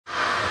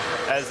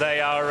as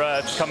they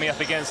are coming up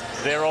against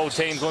their old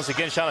teams once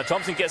again. Shana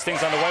Thompson gets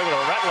things underway with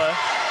a rattler.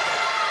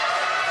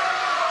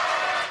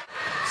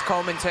 As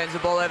Coleman turns the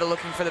ball over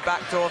looking for the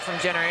back door from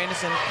Jenna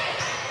Anderson.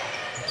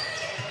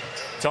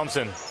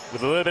 Thompson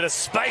with a little bit of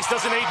space,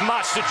 doesn't need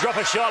much to drop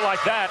a shot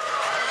like that.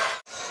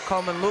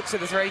 Coleman looks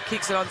at the three,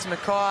 kicks it onto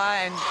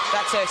Mackay, and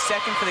that's her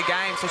second for the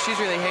game, so she's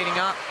really heating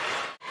up.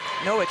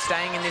 Norwood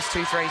staying in this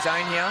 2-3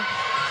 zone here.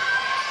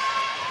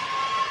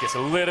 Gets a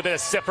little bit of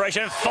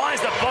separation and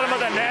finds the bottom of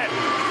the net.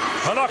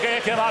 Honoka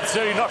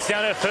Ekamatsu knocks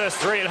down her first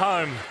three at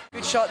home.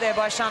 Good shot there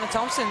by Shana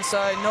Thompson, so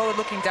Norwood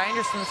looking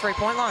dangerous from the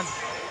three-point line.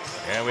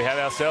 And we have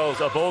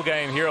ourselves a ball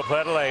game here at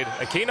Adelaide.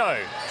 Aquino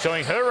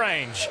showing her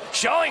range.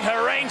 Showing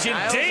her range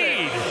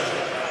indeed.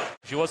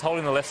 She was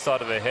holding the left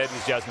side of her head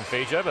with Jasmine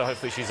Fijo, but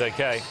hopefully she's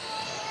okay.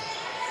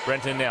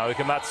 Brenton now,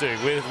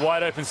 Ukamatsu with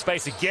wide open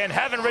space again.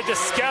 Haven't read the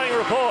scouting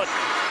report.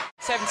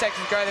 7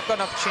 seconds to go. They've got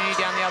an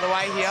opportunity down the other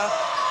way here.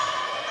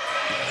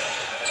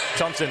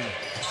 Thompson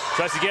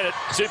tries to get it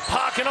to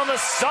Parkin on the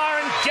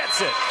siren,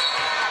 gets it.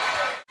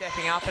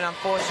 Stepping up, and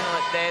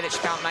unfortunate there that she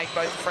can't make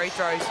both the free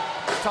throws.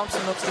 Thompson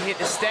looks to hit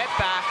the step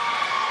back.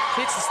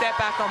 Hits the step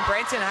back on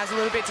Brenton, has a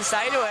little bit to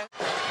say to it.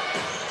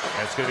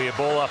 And it's going to be a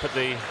ball up at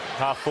the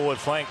half-forward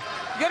flank.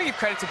 You've got to give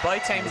credit to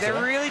both teams. They're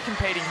really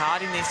competing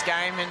hard in this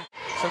game, and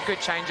some good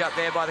change up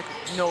there by the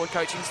Norwood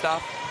coaching staff.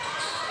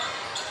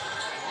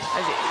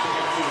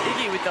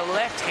 Iggy with the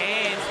left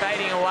hand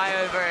fading away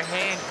over her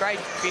hand. Great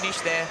finish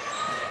there.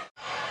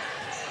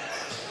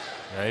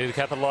 They need to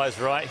capitalise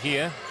right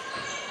here.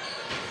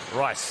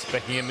 Rice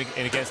backing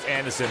in against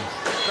Anderson.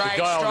 Great,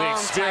 the guy strong on the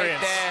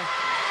experience. there.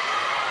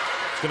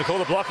 It's going to call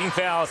the blocking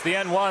foul. It's the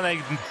N1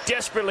 they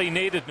desperately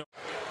needed.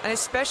 And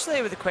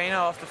especially with Aquino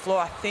off the floor,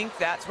 I think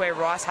that's where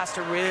Rice has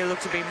to really look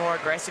to be more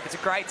aggressive. It's a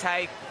great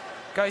take,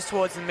 goes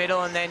towards the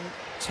middle and then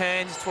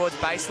turns towards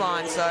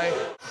baseline.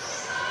 So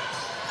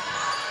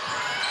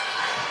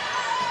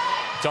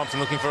Thompson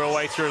looking for a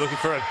way through, looking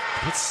for a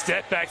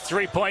step back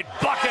three-point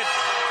bucket.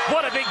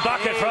 What a big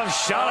bucket from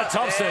Shana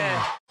Thompson.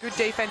 There. Good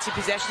defensive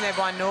possession there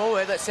by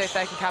Norwood. Let's see if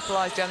they can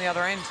capitalise down the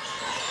other end.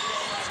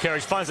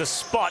 Kerridge finds a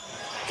spot,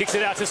 kicks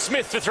it out to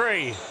Smith for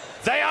three.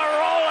 They are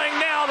rolling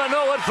now, the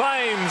Norwood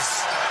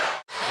Flames.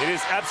 It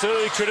is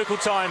absolutely critical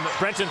time.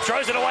 Brenton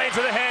throws it away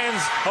into the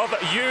hands of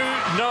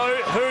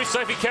you-know-who.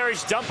 Sophie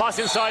Kerridge dump pass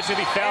inside. She's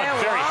going to be fouled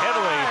very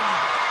heavily.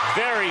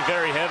 Very,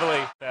 very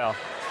heavily. Foul.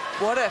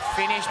 What a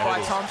finish by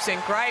Thompson.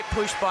 Great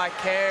push by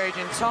Kerridge,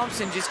 and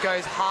Thompson just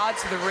goes hard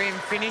to the rim,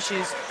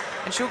 finishes,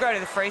 and she'll go to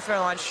the free throw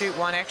line, shoot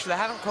one extra. They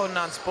haven't called an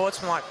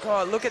unsportsmanlike.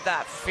 God, look at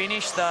that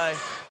finish, though.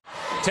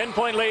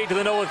 10-point lead to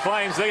the Norwood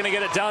Flames. They're going to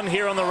get it done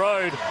here on the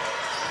road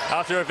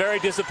after a very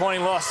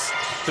disappointing loss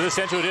to the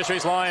Central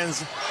Districts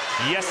Lions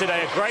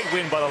yesterday. A great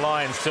win by the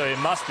Lions, too, it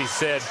must be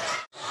said.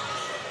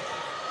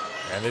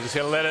 And they're just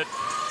going to let it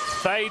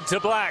fade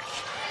to black.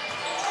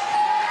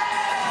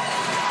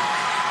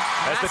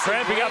 As the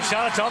cramping up,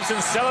 Shana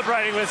Thompson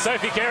celebrating with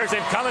Sophie Kerridge.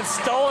 They've come and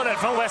stolen it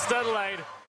from West Adelaide.